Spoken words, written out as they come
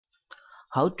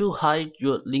How to hide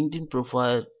your LinkedIn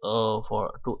profile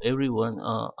for to everyone.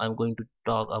 I'm going to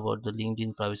talk about the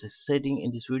LinkedIn privacy setting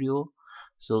in this video.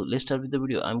 So let's start with the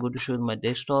video. I'm going to show you my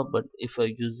desktop, but if you're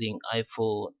using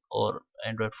iPhone or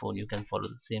Android phone, you can follow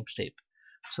the same step.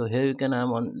 So here you can,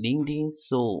 I'm on LinkedIn.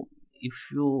 So if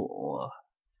you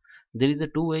there is a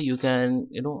two way you can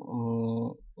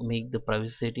make the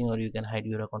privacy setting, or you can hide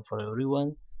your account for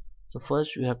everyone. So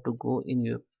first you have to go in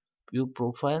your view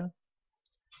profile,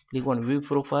 click on view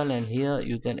profile, and here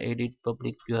you can edit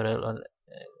public URL, or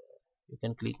you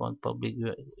can click on public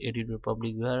edit your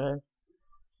public URL,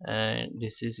 and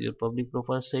this is your public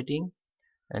profile setting,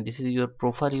 and this is your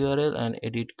profile URL, and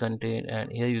edit content, and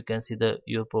here you can see the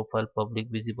your profile public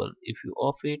visible. If you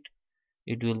off it,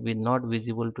 it will be not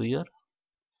visible to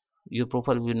your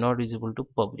profile will not visible to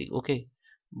public. Okay,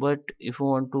 but if you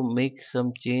want to make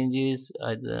some changes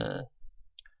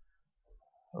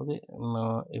if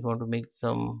you want to make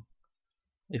some,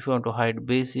 if you want to hide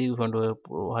basic, if you want to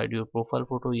hide your profile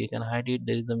photo, you can hide it.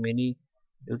 There is a many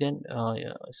you can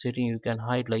yeah, setting you can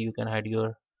hide, like you can hide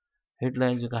your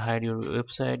headlines, you can hide your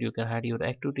website, you can hide your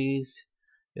activities,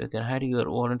 you can hide your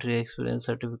voluntary experience,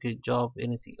 certificate, job,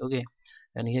 anything. Okay,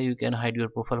 and here you can hide your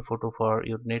profile photo for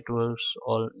your networks,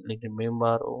 all LinkedIn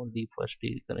member, only first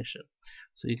degree connection.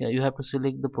 So you have to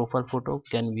select the profile photo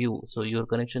can view, so your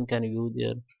connection can view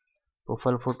their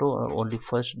profile photo, or only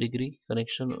first degree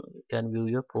connection can view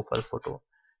your profile photo.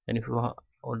 And if you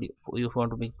only if you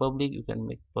want to make public, you can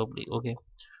make public. Okay,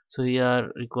 so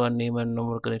here require name and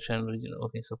number connection region.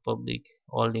 Okay, so public,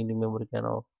 all LinkedIn member can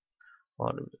off,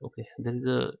 or okay, there is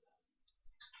a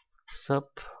sub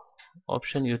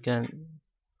option you can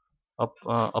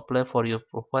apply for your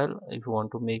profile if you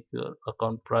want to make your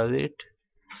account private.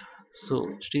 So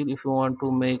still, if you want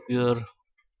to make your,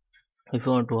 if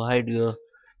you want to hide your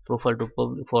profile to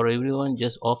public for everyone,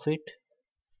 just off it.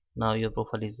 Now your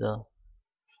profile is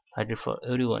hide it for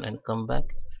everyone, and come back,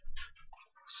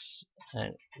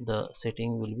 and the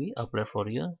setting will be applied for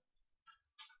you.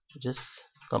 Just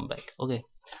come back. Okay,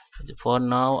 for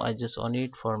now I just on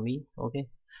it for me. Okay,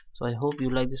 so I hope you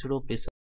like this video. Please